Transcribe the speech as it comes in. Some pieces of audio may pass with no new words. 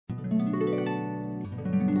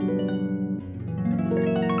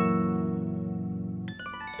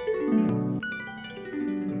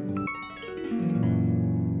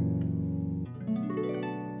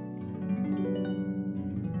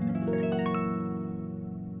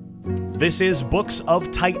This is Books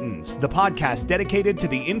of Titans, the podcast dedicated to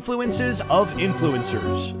the influences of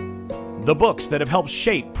influencers. The books that have helped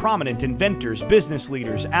shape prominent inventors, business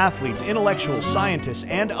leaders, athletes, intellectuals, scientists,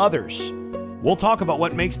 and others. We'll talk about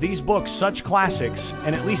what makes these books such classics,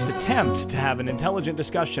 and at least attempt to have an intelligent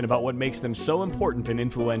discussion about what makes them so important and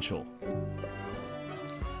influential.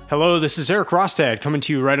 Hello, this is Erik Rostad coming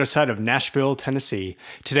to you right outside of Nashville, Tennessee.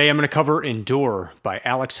 Today I'm going to cover Endure by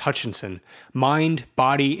Alex Hutchinson, Mind,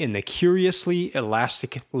 Body, and the Curiously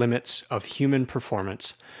Elastic Limits of Human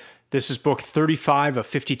Performance. This is book 35 of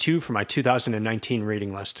 52 for my 2019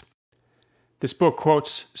 reading list. This book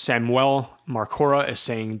quotes Samuel Marcora as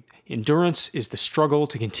saying, "Endurance is the struggle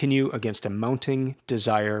to continue against a mounting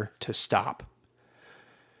desire to stop."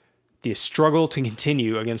 The struggle to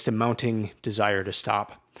continue against a mounting desire to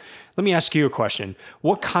stop. Let me ask you a question.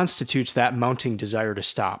 What constitutes that mounting desire to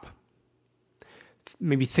stop?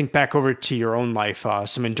 Maybe think back over to your own life,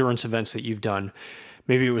 some endurance events that you've done.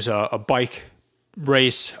 Maybe it was a bike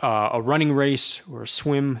race, a running race, or a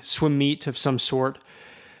swim meet of some sort.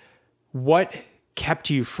 What kept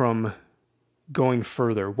you from going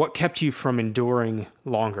further? What kept you from enduring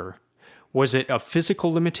longer? Was it a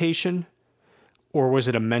physical limitation, or was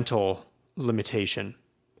it a mental limitation?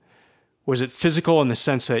 Was it physical in the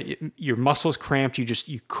sense that your muscles cramped,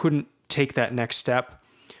 you couldn't take that next step?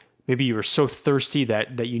 Maybe you were so thirsty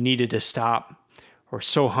that you needed to stop, or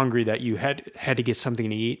so hungry that you had to get something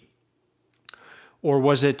to eat? Or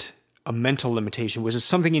was it a mental limitation? Was it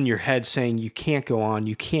something in your head saying you can't go on,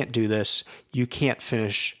 you can't do this, you can't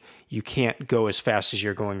finish, you can't go as fast as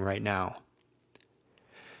you're going right now?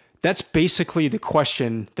 That's basically the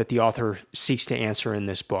question that the author seeks to answer in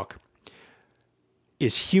this book.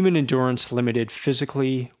 Is human endurance limited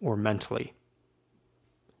physically or mentally?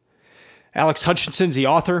 Alex Hutchinson's the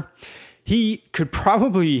author. He could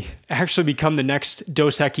probably actually become the next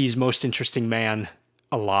Dos Equis most interesting man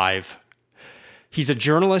alive. He's a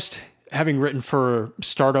journalist, having written for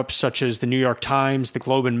startups such as the New York Times, the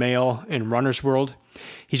Globe and Mail, and Runner's World.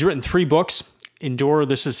 He's written 3 books. Endure,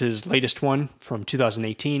 this is his latest one from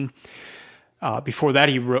 2018. Before that,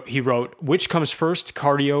 he wrote Which Comes First,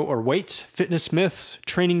 Cardio or Weights, Fitness Myths,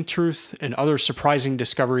 Training Truths, and Other Surprising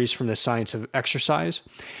Discoveries from the Science of Exercise.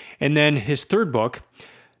 And then his 3rd book,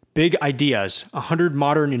 Big Ideas, 100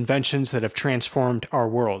 Modern Inventions That Have Transformed Our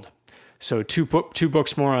World. So two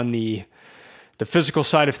books more on the physical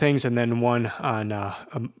side of things, and then one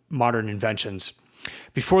on modern inventions.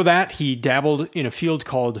 Before that, he dabbled in a field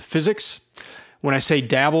called physics. When I say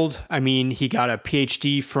dabbled, I mean he got a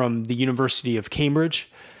PhD from the University of Cambridge.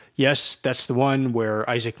 Yes, that's the one where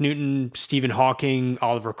Isaac Newton, Stephen Hawking,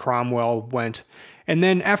 Oliver Cromwell went. And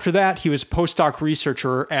then after that, he was a postdoc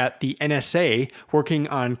researcher at the NSA working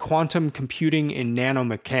on quantum computing and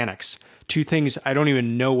nanomechanics. 2 things I don't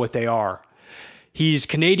even know what they are. He's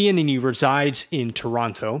Canadian and he resides in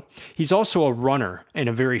Toronto. He's also a runner, and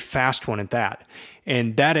a very fast one at that.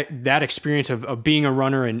 And that experience of being a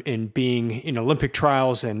runner and being in Olympic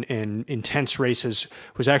trials and intense races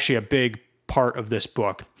was actually a big part of this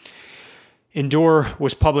book. Endure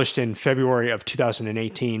was published in February of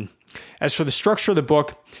 2018. As for the structure of the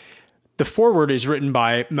book, the foreword is written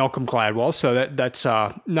by Malcolm Gladwell, so that's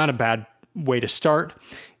not a bad way to start.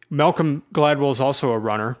 Malcolm Gladwell is also a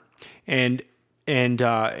runner, and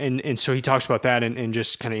so he talks about that and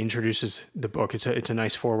just kind of introduces the book. It's a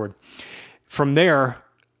nice foreword. From there,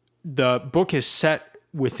 the book is set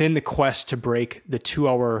within the quest to break the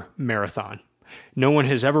 2-hour marathon. No one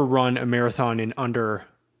has ever run a marathon in under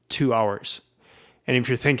 2 hours. And if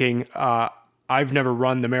you're thinking, I've never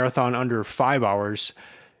run the marathon under 5 hours,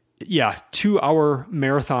 yeah, 2-hour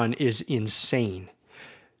marathon is insane.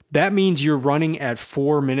 That means you're running at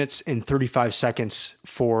 4 minutes and 35 seconds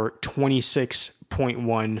for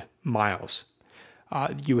 26.1 miles.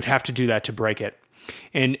 You would have to do that to break it.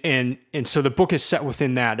 And so the book is set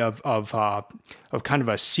within that of kind of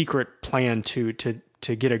a secret plan to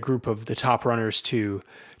get a group of the top runners to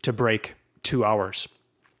break 2 hours.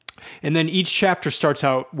 And then each chapter starts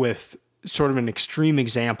out with sort of an extreme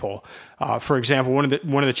example. For example, one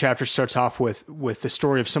of the chapters starts off with the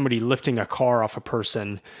story of somebody lifting a car off a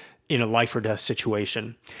person in a life or death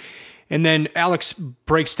situation. And then Alex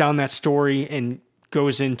breaks down that story and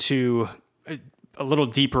goes into a little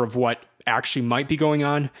deeper of what actually might be going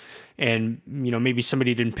on. And, maybe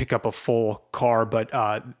somebody didn't pick up a full car, but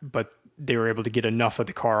they were able to get enough of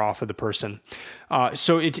the car off of the person.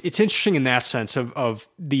 So it's interesting in that sense of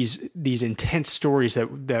these intense stories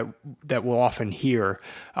that we'll often hear.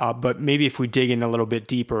 But maybe if we dig in a little bit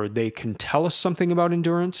deeper, they can tell us something about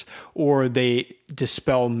endurance, or they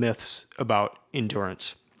dispel myths about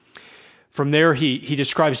endurance. From there, he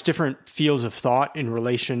describes different fields of thought in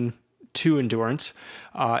relation to endurance,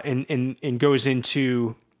 and goes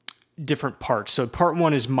into different parts. So part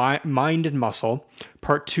 1 is mind and muscle,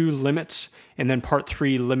 part 2 limits, and then part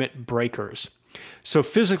 3 limit breakers. So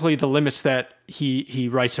physically, the limits that he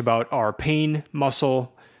writes about are pain,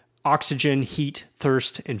 muscle, oxygen, heat,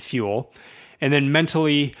 thirst, and fuel. And then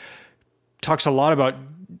mentally, talks a lot about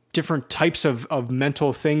different types of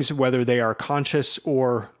mental things, whether they are conscious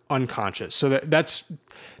or unconscious. So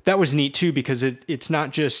that was neat too, because it's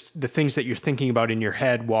not just the things that you're thinking about in your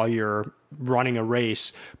head while you're running a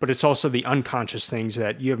race, but it's also the unconscious things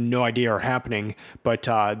that you have no idea are happening, but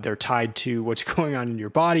they're tied to what's going on in your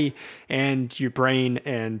body and your brain,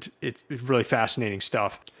 and it's really fascinating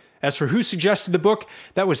stuff. As for who suggested the book,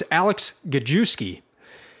 that was Alex Gajewski.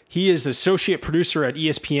 He is associate producer at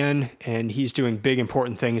ESPN, and he's doing big,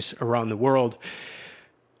 important things around the world.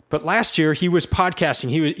 But last year he was podcasting.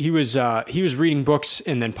 He was reading books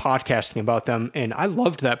and then podcasting about them, and I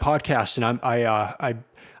loved that podcast. And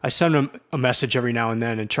I send him a message every now and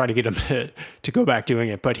then and try to get him to go back doing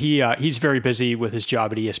it. But he's very busy with his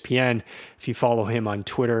job at ESPN. If you follow him on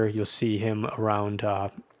Twitter, you'll see him around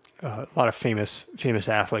a lot of famous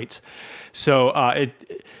athletes. So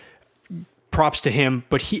props to him.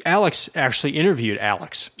 But Alex actually interviewed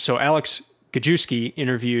Alex. So Alex Gajewski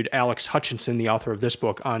interviewed Alex Hutchinson, the author of this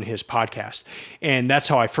book, on his podcast. And that's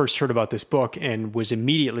how I first heard about this book and was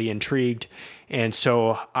immediately intrigued. And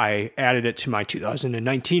so I added it to my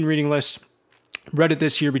 2019 reading list. Read it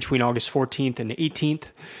this year between August 14th and 18th.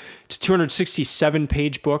 It's a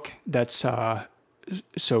 267-page book. That's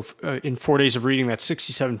in 4 days of reading, that's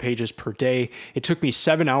 67 pages per day. It took me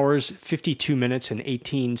 7 hours, 52 minutes, and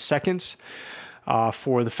 18 seconds.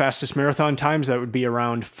 For the fastest marathon times, that would be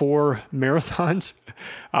around 4 marathons.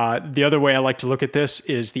 The other way I like to look at this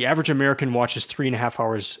is the average American watches 3.5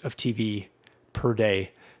 hours of TV per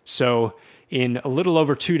day. So in a little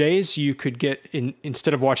over 2 days, you could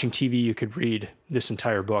instead of watching TV, you could read this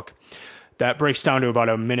entire book. That breaks down to about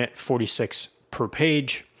 1:46 per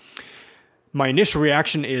page. My initial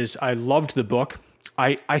reaction is I loved the book.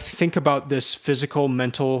 I think about this physical,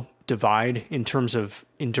 mental divide in terms of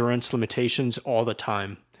endurance limitations all the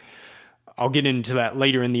time. I'll get into that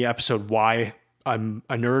later in the episode, why I'm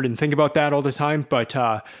a nerd and think about that all the time. But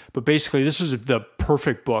basically, this was the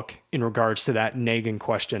perfect book in regards to that nagging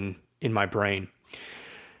question in my brain.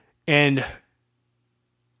 And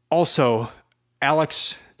also,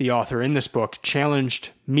 Alex, the author in this book, challenged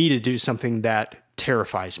me to do something that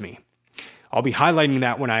terrifies me. I'll be highlighting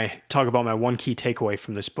that when I talk about my one key takeaway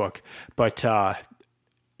from this book. But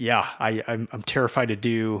yeah, I'm terrified to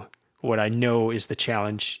do what I know is the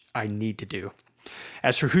challenge I need to do.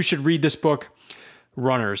 As for who should read this book,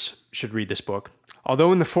 runners should read this book.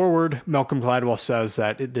 Although in the foreword, Malcolm Gladwell says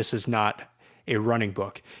that this is not a running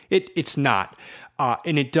book. It's not.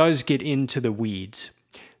 And it does get into the weeds.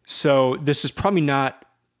 So this is probably not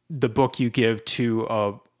the book you give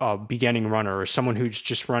to a beginning runner or someone who's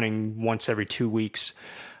just running once every 2 weeks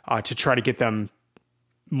to try to get them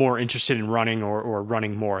more interested in running or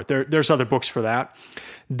running more. There's other books for that.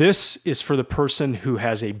 This is for the person who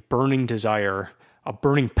has a burning desire, a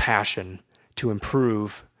burning passion to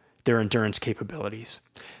improve their endurance capabilities.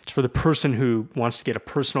 It's for the person who wants to get a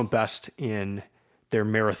personal best in their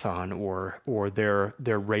marathon or their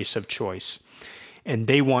race of choice. And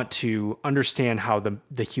they want to understand how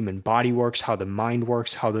the human body works, how the mind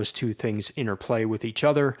works, how those two things interplay with each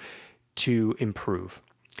other to improve.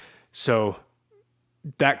 So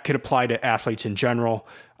that could apply to athletes in general.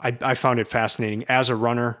 I found it fascinating. As a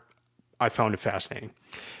runner, I found it fascinating.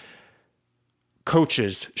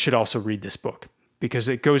 Coaches should also read this book because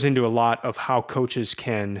it goes into a lot of how coaches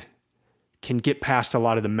can get past a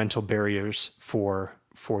lot of the mental barriers for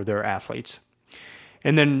their athletes.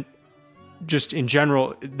 And then just in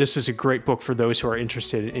general, this is a great book for those who are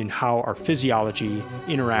interested in how our physiology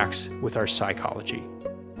interacts with our psychology.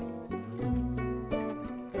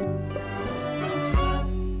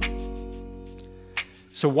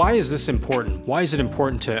 So why is this important? Why is it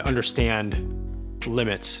important to understand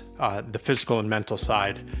limits, the physical and mental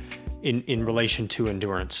side, in relation to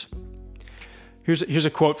endurance? Here's a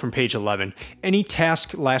quote from page 11. Any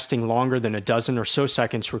task lasting longer than a dozen or so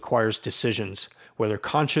seconds requires decisions, whether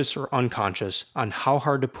conscious or unconscious, on how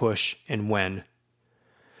hard to push and when.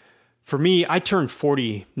 For me, I turn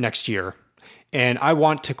 40 next year, and I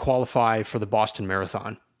want to qualify for the Boston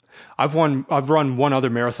Marathon. I've run one other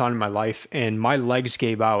marathon in my life, and my legs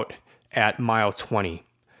gave out at mile 20.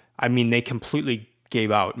 I mean, they completely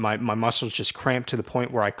gave out. My muscles just cramped to the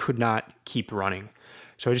point where I could not keep running.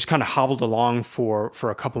 So I just kind of hobbled along for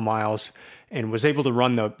a couple miles and was able to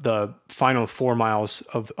run the final 4 miles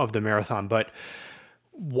of the marathon. But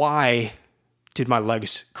why did my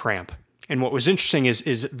legs cramp? And what was interesting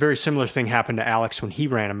is a very similar thing happened to Alex when he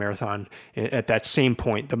ran a marathon at that same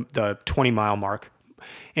point, the 20-mile mark.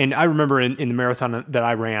 And I remember in the marathon that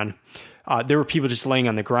I ran, there were people just laying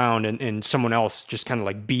on the ground and someone else just kind of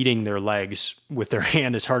like beating their legs with their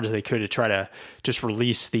hand as hard as they could to try to just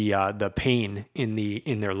release the pain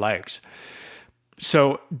in their legs.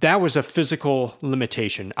 So that was a physical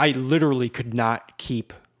limitation. I literally could not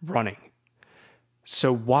keep running.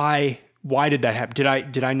 So why did that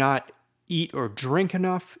happen? Did I not eat or drink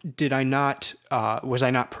enough? Was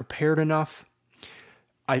I not prepared enough?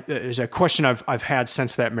 It's a question I've had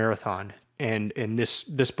since that marathon, and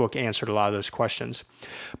this book answered a lot of those questions.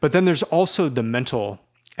 But then there's also the mental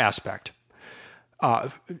aspect.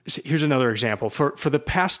 Here's another example. For the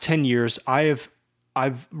past 10 years, I've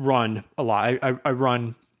run a lot. I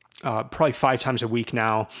run probably 5 times a week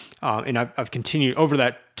now, and I've continued over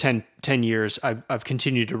that 10 years. I've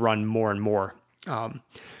continued to run more and more.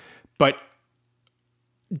 But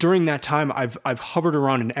during that time, I've hovered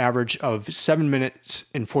around an average of 7 minutes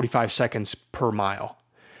and 45 seconds per mile.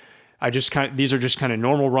 These are just kind of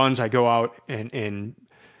normal runs. I go out and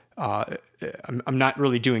I'm not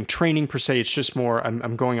really doing training per se. It's just more,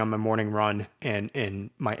 I'm going on my morning run and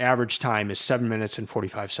my average time is 7 minutes and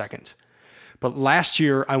 45 seconds. But last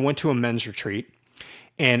year I went to a men's retreat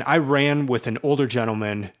and I ran with an older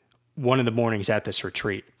gentleman one of the mornings at this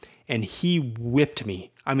retreat. And he whipped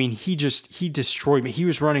me. I mean, he destroyed me. He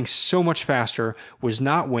was running so much faster, was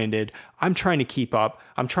not winded. I'm trying to keep up.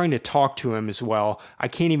 I'm trying to talk to him as well. I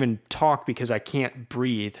can't even talk because I can't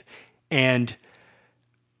breathe. And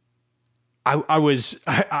I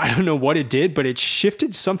don't know what it did, but it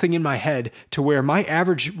shifted something in my head to where my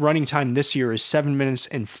average running time this year is 7 minutes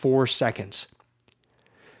and 4 seconds.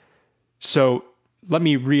 So let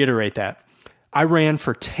me reiterate that. I ran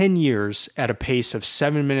for 10 years at a pace of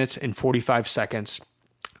 7 minutes and 45 seconds.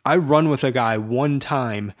 I run with a guy one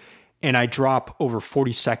time and I drop over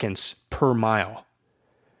 40 seconds per mile.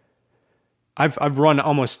 I've run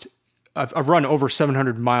over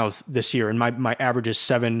 700 miles this year and my average is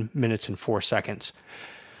 7 minutes and 4 seconds.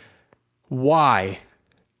 Why?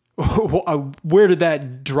 Where did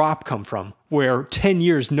that drop come from? Where 10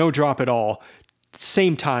 years, no drop at all,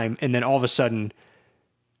 same time, and then all of a sudden,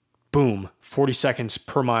 boom, 40 seconds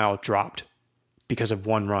per mile dropped because of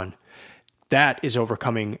one run. That is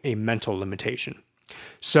overcoming a mental limitation.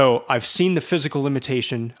 So I've seen the physical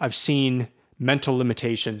limitation, I've seen mental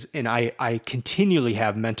limitations, and I continually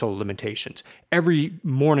have mental limitations. Every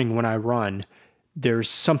morning when I run, there's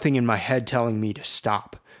something in my head telling me to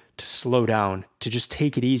stop, to slow down, to just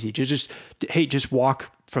take it easy, to just walk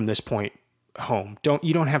from this point home.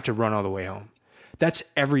 You don't have to run all the way home. That's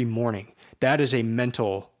every morning. That is a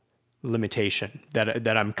mental limitation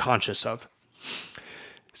that I'm conscious of.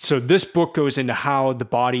 So this book goes into how the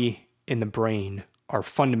body and the brain are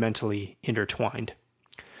fundamentally intertwined.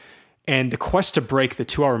 And the quest to break the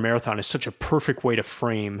 2-hour marathon is such a perfect way to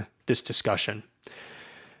frame this discussion.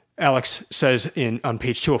 Alex says on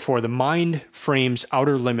page 204, the mind frames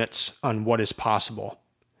outer limits on what is possible.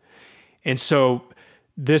 And so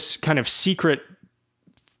this kind of secret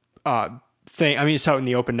thing, I mean, it's out in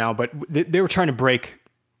the open now, but they were trying to break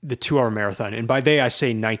the 2-hour marathon. And by they, I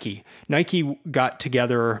say Nike. Nike got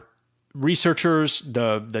together researchers,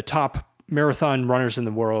 the top marathon runners in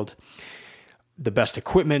the world, the best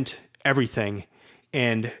equipment, everything.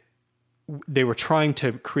 And they were trying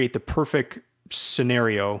to create the perfect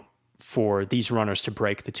scenario for these runners to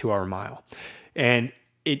break the 2-hour mile. And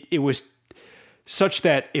it was such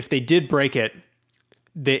that if they did break it,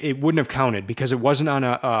 it wouldn't have counted because it wasn't on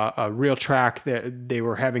a real track. They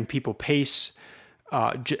were having people pace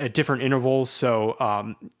at different intervals.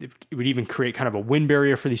 So it would even create kind of a wind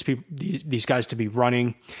barrier for these guys to be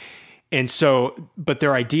running. And so, but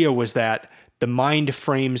their idea was that the mind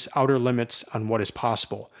frames outer limits on what is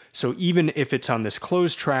possible. So even if it's on this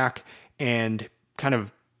closed track and kind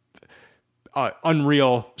of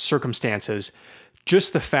unreal circumstances,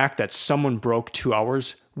 just the fact that someone broke 2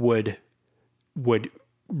 hours would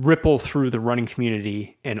ripple through the running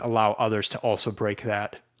community and allow others to also break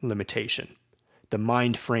that limitation. The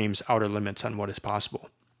mind frames outer limits on what is possible.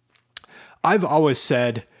 I've always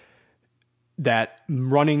said that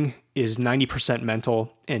running is 90%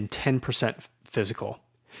 mental and 10% physical.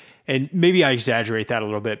 And maybe I exaggerate that a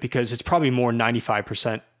little bit because it's probably more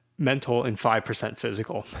 95% mental and 5%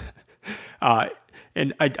 physical.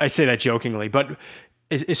 And I say that jokingly, but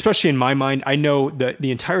especially in my mind, I know that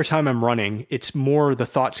the entire time I'm running, it's more the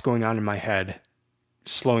thoughts going on in my head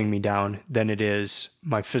slowing me down than it is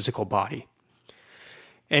my physical body.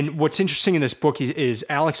 And what's interesting in this book is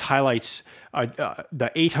Alex highlights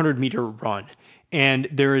the 800-meter run. And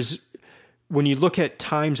there is, when you look at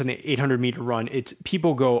times on the 800-meter run,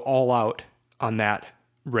 people go all out on that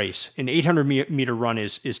race. An 800-meter run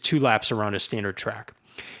is 2 laps around a standard track.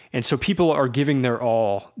 And so people are giving their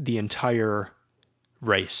all the entire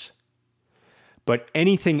race. But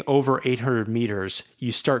anything over 800 meters,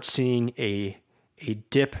 you start seeing a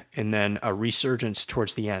dip and then a resurgence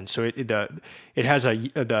towards the end. So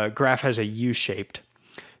the graph has a U shape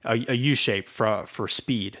for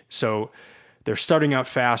speed. So they're starting out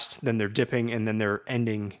fast, then they're dipping, and then they're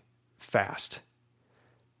ending fast.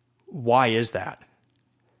 Why is that?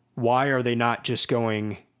 Why are they not just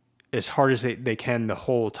going as hard as they can the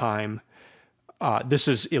whole time? This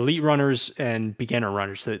is elite runners and beginner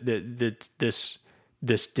runners. This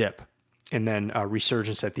dip and then a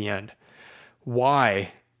resurgence at the end.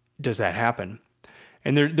 Why does that happen?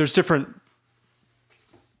 And there's different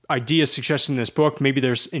ideas suggested in this book. Maybe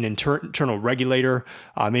there's an internal regulator.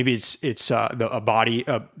 Maybe it's a body.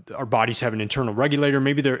 Our bodies have an internal regulator.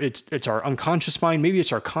 Maybe it's our unconscious mind. Maybe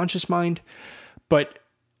it's our conscious mind. But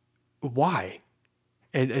why?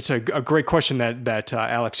 And it's a great question that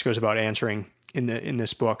Alex goes about answering in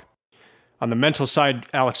this book. On the mental side,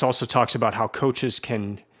 Alex also talks about how coaches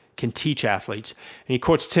can teach athletes. And he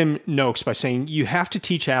quotes Tim Noakes by saying, "You have to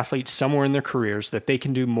teach athletes somewhere in their careers that they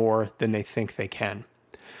can do more than they think they can."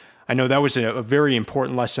 I know that was a very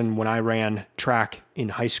important lesson when I ran track in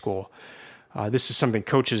high school. This is something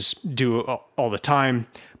coaches do all the time,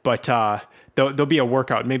 but there'll be a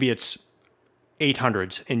workout. Maybe it's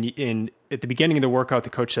 800s. And at the beginning of the workout,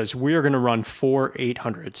 the coach says, we are going to run 4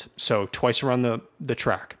 800s. So twice around the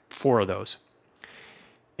track, 4 of those.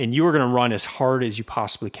 And you are going to run as hard as you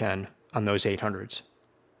possibly can on those 800s,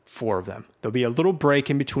 4 of them. There'll be a little break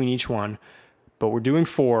in between each one, but we're doing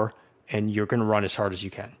 4, and you're going to run as hard as you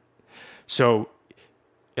can. So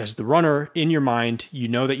as the runner, in your mind, you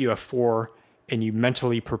know that you have 4, and you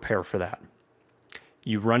mentally prepare for that.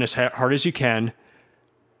 You run as hard as you can,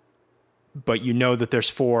 but you know that there's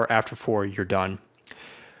 4. After 4, you're done.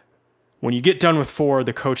 When you get done with 4,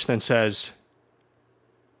 the coach then says,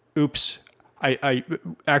 oops, I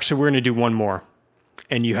actually, we're going to do 1 more,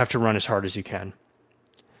 and you have to run as hard as you can.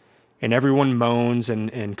 And everyone moans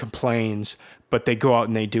and complains, but they go out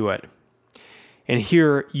and they do it. And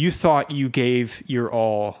here, you thought you gave your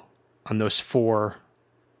all on those 4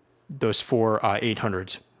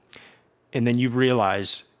 800s. And then you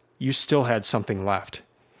realize you still had something left.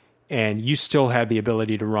 And you still had the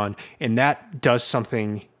ability to run. And that does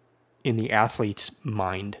something in the athlete's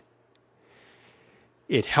mind.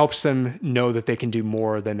 It helps them know that they can do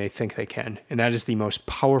more than they think they can. And that is the most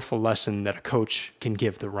powerful lesson that a coach can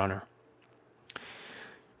give the runner.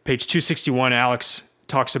 Page 261, Alex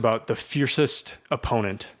talks about the fiercest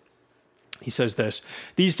opponent. He says this,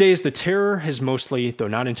 "These days, the terror has mostly, though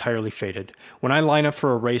not entirely, faded. When I line up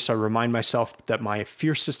for a race, I remind myself that my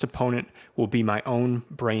fiercest opponent will be my own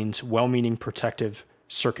brain's well-meaning protective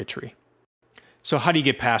circuitry." So how do you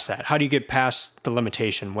get past that? How do you get past the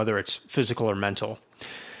limitation, whether it's physical or mental?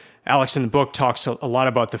 Alex in the book talks a lot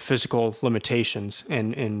about the physical limitations.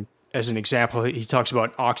 And as an example, he talks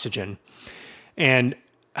about oxygen and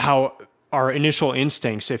how our initial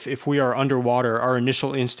instincts, if we are underwater, our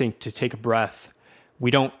initial instinct to take a breath, we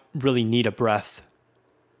don't really need a breath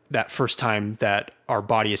that first time that our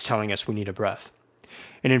body is telling us we need a breath.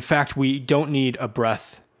 And in fact, we don't need a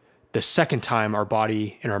breath the second time our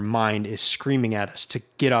body and our mind is screaming at us to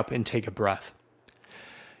get up and take a breath.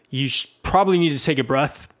 You probably need to take a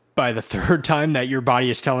breath by the 3rd time that your body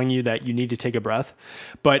is telling you that you need to take a breath.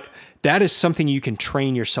 But that is something you can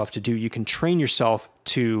train yourself to do. You can train yourself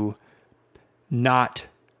to not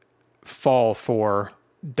fall for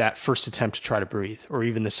that first attempt to try to breathe, or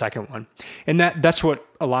even the second one. And that's what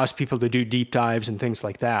allows people to do deep dives and things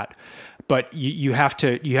like that. But you have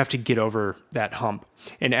to get over that hump.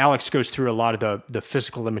 And Alex goes through a lot of the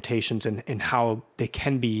physical limitations and how they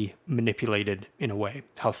can be manipulated in a way,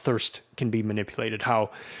 how thirst can be manipulated,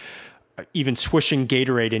 how even swishing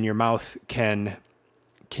Gatorade in your mouth can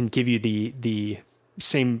give you the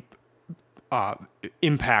same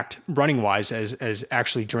impact running wise as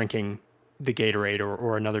actually drinking the Gatorade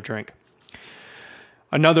or another drink.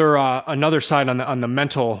 Another side on the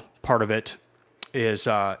mental part of it is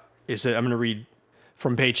that I'm going to read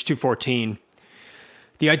from page 214.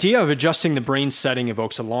 The idea of adjusting the brain setting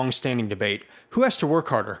evokes a long-standing debate. Who has to work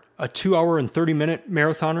harder, a 2-hour and 30-minute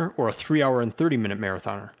marathoner or a 3-hour and 30-minute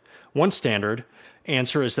marathoner? One standard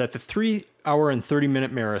answer is that the 3-hour and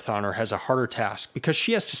 30-minute marathoner has a harder task because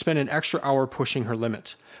she has to spend an extra hour pushing her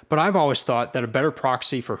limits. But I've always thought that a better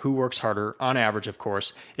proxy for who works harder, on average, of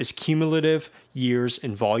course, is cumulative years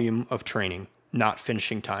and volume of training, not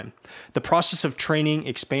finishing time. The process of training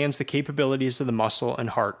expands the capabilities of the muscle and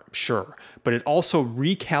heart, sure, but it also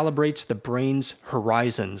recalibrates the brain's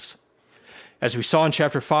horizons. As we saw in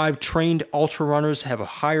Chapter 5, trained ultra runners have a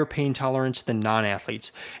higher pain tolerance than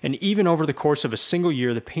non-athletes, and even over the course of a single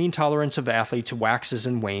year, the pain tolerance of athletes waxes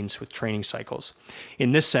and wanes with training cycles.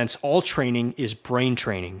 In this sense, all training is brain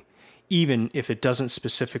training, even if it doesn't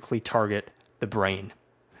specifically target the brain.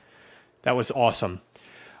 That was awesome.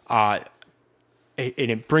 And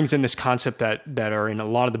it brings in this concept that are in a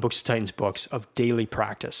lot of the Books of Titans books of daily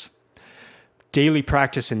practice. Daily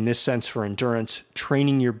practice in this sense for endurance,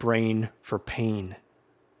 training your brain for pain.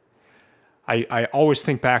 I always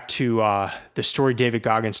think back to the story David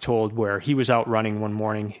Goggins told where he was out running one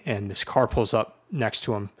morning and this car pulls up next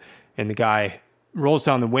to him and the guy rolls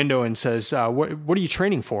down the window and says, what are you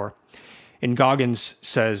training for? And Goggins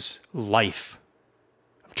says, life.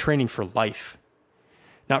 I'm training for life.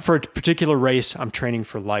 Not for a particular race, I'm training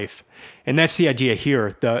for life. And that's the idea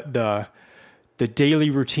here. The daily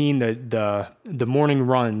routine, the morning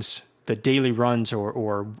runs, the daily runs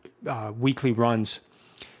or weekly runs,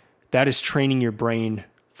 that is training your brain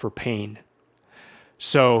for pain.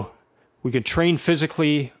 So we can train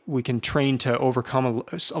physically, we can train to overcome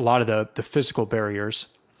a lot of the physical barriers,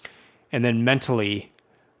 and then mentally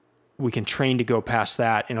we can train to go past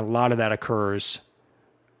that, and a lot of that occurs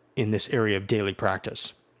in this area of daily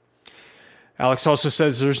practice. Alex also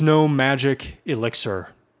says there's no magic elixir.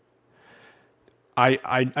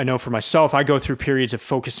 I know for myself, I go through periods of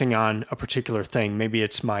focusing on a particular thing. Maybe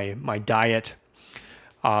it's my diet,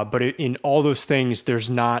 but in all those things, there's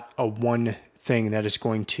not a one thing that is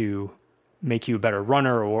going to make you a better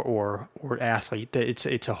runner or athlete.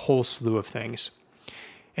 It's a whole slew of things.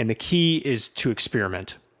 And the key is to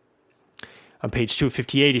experiment. On page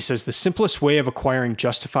 258, he says, the simplest way of acquiring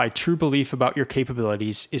justified true belief about your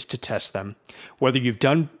capabilities is to test them. Whatever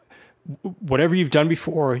you've done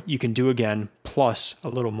before, you can do again, plus a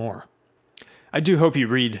little more. I do hope you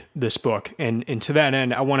read this book. And to that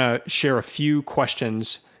end, I want to share a few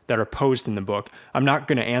questions that are posed in the book. I'm not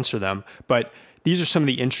going to answer them, but these are some of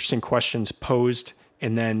the interesting questions posed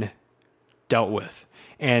and then dealt with.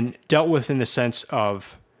 And dealt with in the sense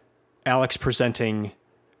of Alex presenting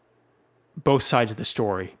both sides of the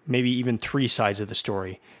story, maybe even three sides of the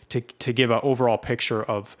story, to give an overall picture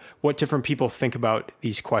of what different people think about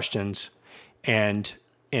these questions and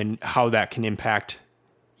how that can impact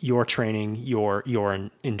your training, your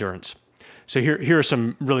endurance. So here are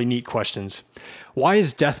some really neat questions. Why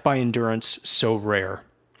is death by endurance so rare?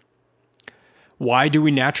 Why do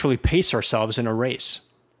we naturally pace ourselves in a race?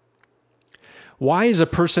 Why is a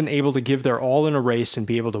person able to give their all in a race and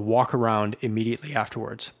be able to walk around immediately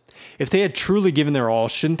afterwards? If they had truly given their all,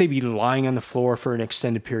 shouldn't they be lying on the floor for an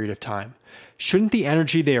extended period of time? Shouldn't the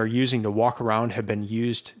energy they are using to walk around have been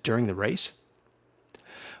used during the race?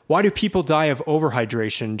 Why do people die of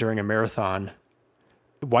overhydration during a marathon?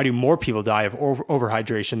 Why do more people die of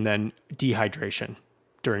overhydration than dehydration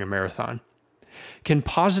during a marathon? Can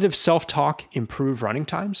positive self-talk improve running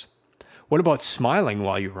times? What about smiling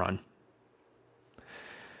while you run?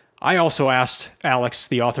 I also asked Alex,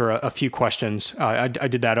 the author, a few questions. I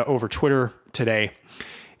did that over Twitter today.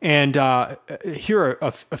 And here are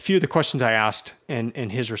a few of the questions I asked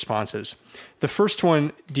and his responses. The first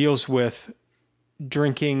one deals with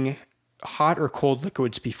drinking hot or cold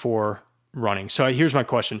liquids before running. So here's my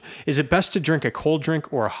question. Is it best to drink a cold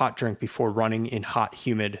drink or a hot drink before running in hot,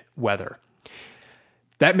 humid weather?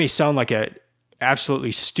 That may sound like a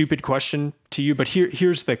absolutely stupid question to you, but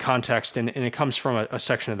here's the context, and it comes from a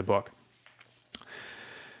section of the book.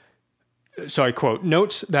 So I quote,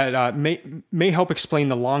 notes that may help explain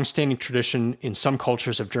the long-standing tradition in some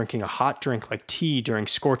cultures of drinking a hot drink like tea during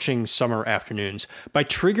scorching summer afternoons. By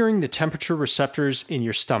triggering the temperature receptors in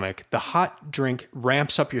your stomach, the hot drink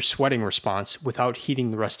ramps up your sweating response without heating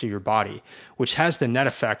the rest of your body, which has the net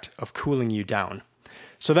effect of cooling you down.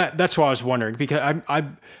 So that's why I was wondering, because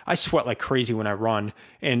I sweat like crazy when I run,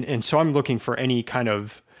 and so I'm looking for any kind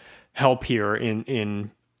of help here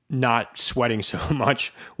in not sweating so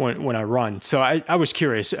much when I run. So I was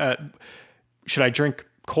curious, should I drink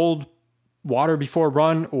cold water before a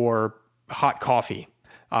run or hot coffee?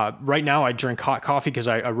 Right now I drink hot coffee because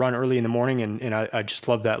I run early in the morning and I just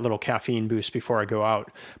love that little caffeine boost before I go out.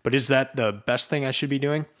 But is that the best thing I should be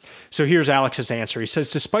doing? So here's Alex's answer. He says,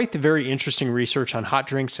 despite the very interesting research on hot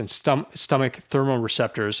drinks and stomach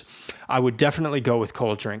thermoreceptors, I would definitely go with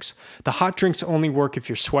cold drinks. The hot drinks only work if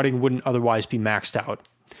your sweating wouldn't otherwise be maxed out.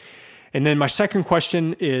 And then my second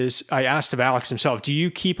question is, I asked of Alex himself, do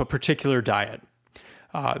you keep a particular diet?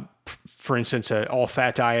 For instance, an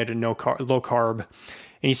all-fat diet and low carb. And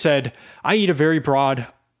he said, I eat a very broad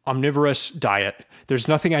omnivorous diet. There's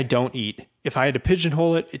nothing I don't eat. If I had to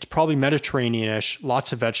pigeonhole it, it's probably Mediterranean-ish,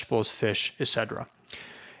 lots of vegetables, fish, etc.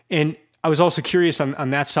 And I was also curious on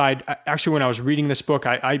that side. Actually, when I was reading this book,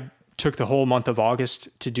 I took the whole month of August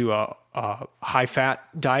to do a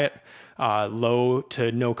high-fat diet, low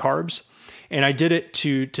to no carbs. And I did it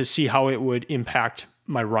to see how it would impact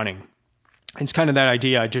my running. It's kind of that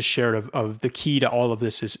idea I just shared of the key to all of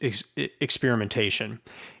this is experimentation,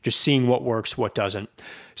 just seeing what works, what doesn't.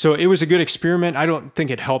 So it was a good experiment. I don't think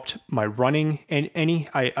it helped my running any.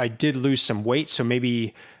 I did lose some weight, so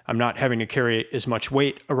maybe I'm not having to carry as much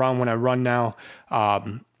weight around when I run now.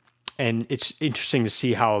 And it's interesting to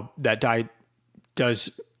see how that diet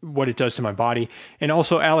does what it does to my body. And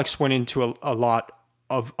also Alex went into a lot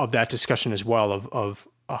of that discussion as well of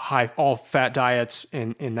high all fat diets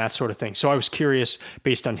and that sort of thing. So I was curious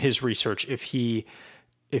based on his research if he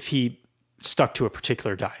stuck to a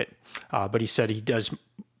particular diet. But he said he does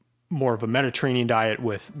more of a Mediterranean diet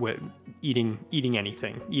with eating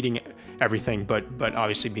anything, eating everything, but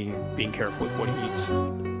obviously being careful with what he eats.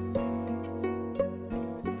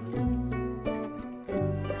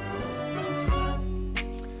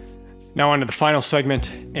 Now on to the final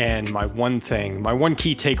segment and my one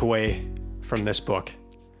key takeaway from this book.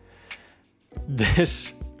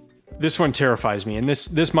 This one terrifies me. And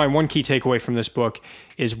this my one key takeaway from this book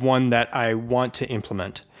is one that I want to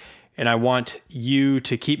implement. And I want you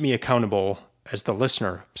to keep me accountable as the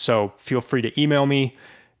listener. So feel free to email me,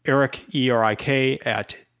 Erik, E-R-I-K,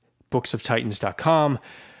 at booksoftitans.com.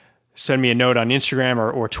 Send me a note on Instagram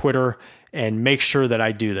or Twitter and make sure that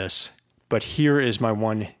I do this. But here is my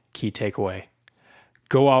one key takeaway.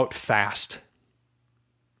 Go out fast.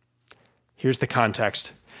 Here's the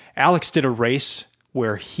context. Alex did a race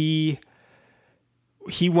where he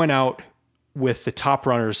went out with the top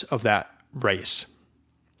runners of that race.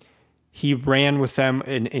 He ran with them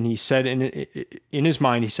and he said in his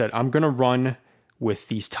mind, he said, I'm going to run with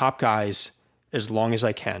these top guys as long as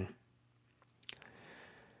I can.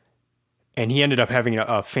 And he ended up having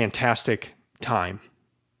a fantastic time.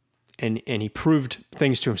 And he proved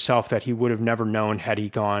things to himself that he would have never known had he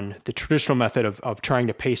gone the traditional method of trying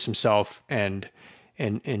to pace himself and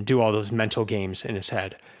do all those mental games in his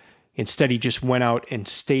head. Instead, he just went out and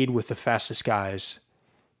stayed with the fastest guys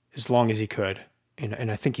as long as he could.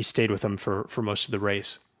 And I think he stayed with them for most of the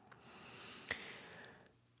race.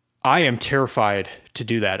 I am terrified to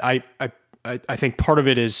do that. I think part of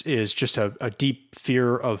it is just a deep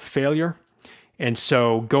fear of failure. And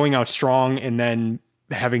so going out strong and then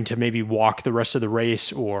having to maybe walk the rest of the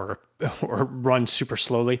race or run super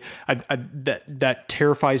slowly, that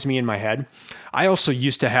terrifies me in my head. I also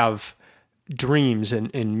used to have dreams,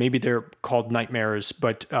 and maybe they're called nightmares,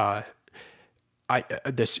 but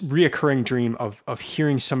this reoccurring dream of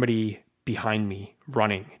hearing somebody behind me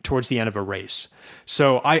running towards the end of a race.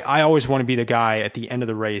 So I always want to be the guy at the end of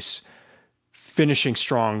the race, finishing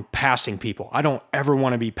strong, passing people. I don't ever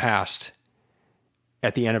want to be passed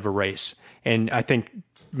at the end of a race. And I think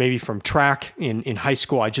maybe from track in high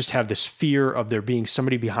school, I just have this fear of there being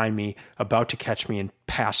somebody behind me about to catch me and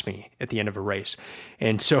pass me at the end of a race.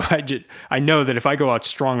 And so I know that if I go out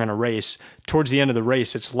strong on a race, towards the end of the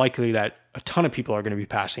race, it's likely that a ton of people are going to be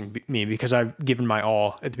passing me because I've given my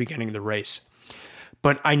all at the beginning of the race.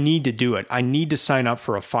 But I need to do it. I need to sign up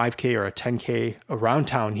for a 5K or a 10K around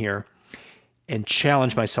town here and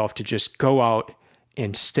challenge myself to just go out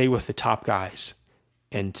and stay with the top guys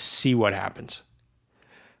and see what happens.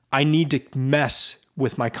 I need to mess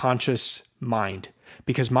with my conscious mind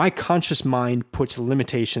because my conscious mind puts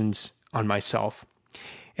limitations on myself.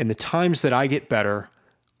 And the times that I get better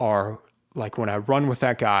are like when I run with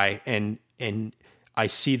that guy and I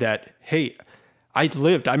see that, hey, I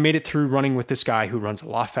made it through running with this guy who runs a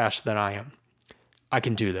lot faster than I am. I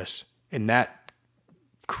can do this. And that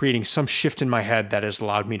creating some shift in my head that has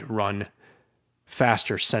allowed me to run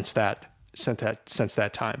faster since that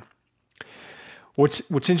time.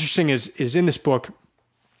 What's interesting is in this book,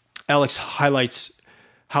 Alex highlights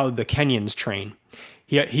how the Kenyans train.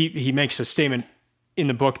 He makes a statement in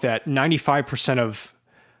the book that 95%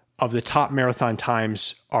 of the top marathon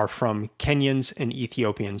times are from Kenyans and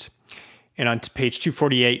Ethiopians. And on page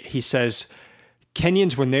 248, he says,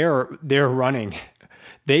 Kenyans, when they're running,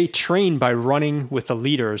 they train by running with the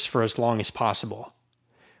leaders for as long as possible,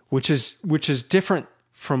 which is different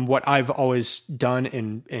from what I've always done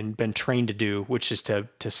and been trained to do, which is to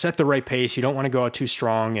set the right pace. You don't want to go out too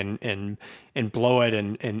strong and blow it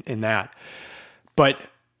and that. But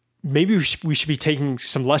maybe we should be taking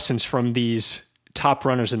some lessons from these top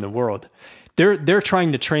runners in the world. They're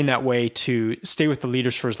trying to train that way to stay with the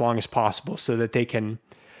leaders for as long as possible so that they can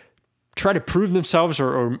try to prove themselves,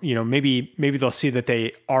 or maybe they'll see that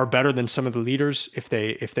they are better than some of the leaders if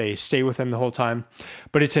they stay with them the whole time.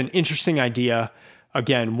 But it's an interesting idea.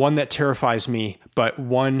 Again, one that terrifies me, but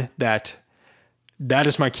one that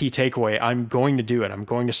is my key takeaway. I'm going to do it. I'm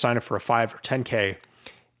going to sign up for a 5 or 10K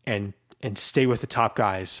and stay with the top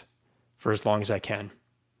guys for as long as I can.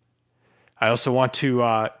 I also want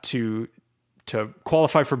to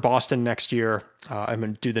qualify for Boston next year. I'm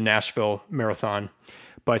going to do the Nashville Marathon,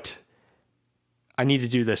 but I need to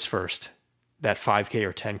do this first, that 5K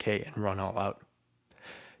or 10K, and run all out.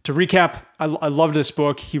 To recap, I loved this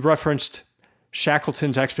book. He referenced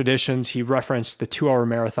Shackleton's expeditions. He referenced the 2-hour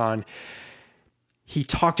marathon. He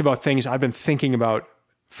talked about things I've been thinking about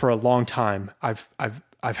for a long time. I've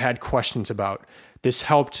had questions about. This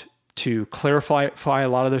helped to clarify a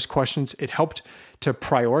lot of those questions. It helped to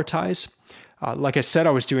prioritize. Like I said,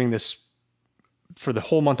 I was doing this for the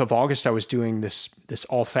whole month of August. I was doing this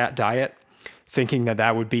all-fat diet, thinking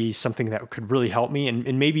that would be something that could really help me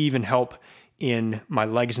and maybe even help in my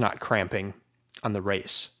legs not cramping on the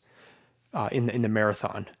race, in the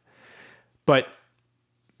marathon. But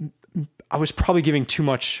I was probably giving too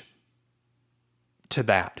much to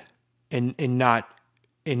that and not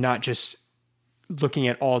just looking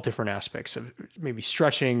at all different aspects of maybe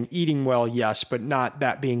stretching, eating well, yes, but not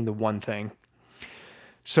that being the one thing.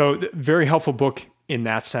 So very helpful book in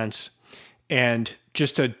that sense, and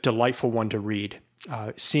just a delightful one to read.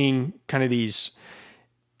 Seeing kind of these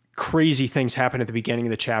crazy things happen at the beginning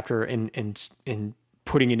of the chapter and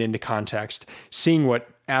putting it into context, seeing what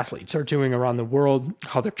athletes are doing around the world,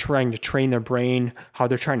 how they're trying to train their brain, how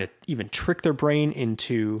they're trying to even trick their brain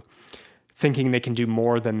into thinking they can do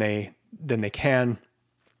more than they can.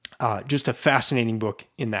 Just a fascinating book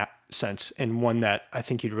in that sense, and one that I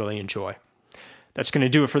think you'd really enjoy. That's going to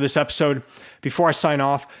do it for this episode. Before I sign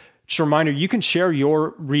off, just a reminder, you can share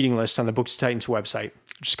your reading list on the Books of Titans website.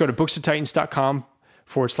 Just go to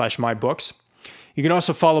booksoftitans.com/mybooks. You can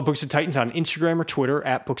also follow Books of Titans on Instagram or Twitter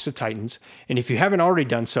 @Books of Titans. And if you haven't already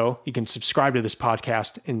done so, you can subscribe to this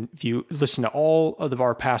podcast and listen to all of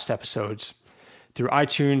our past episodes through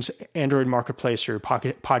iTunes, Android Marketplace, or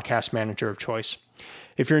podcast manager of choice.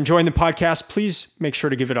 If you're enjoying the podcast, please make sure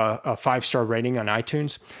to give it a 5-star rating on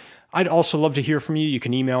iTunes. I'd also love to hear from you. You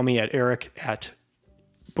can email me at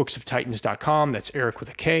eric@booksoftitans.com. That's Eric with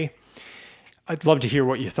a K. I'd love to hear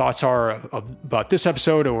what your thoughts are about this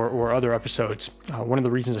episode or other episodes. One of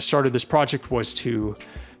the reasons I started this project was to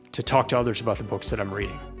talk to others about the books that I'm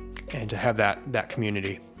reading and to have that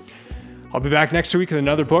community. I'll be back next week with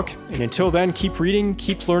another book. And until then, keep reading,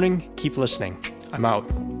 keep learning, keep listening. I'm out.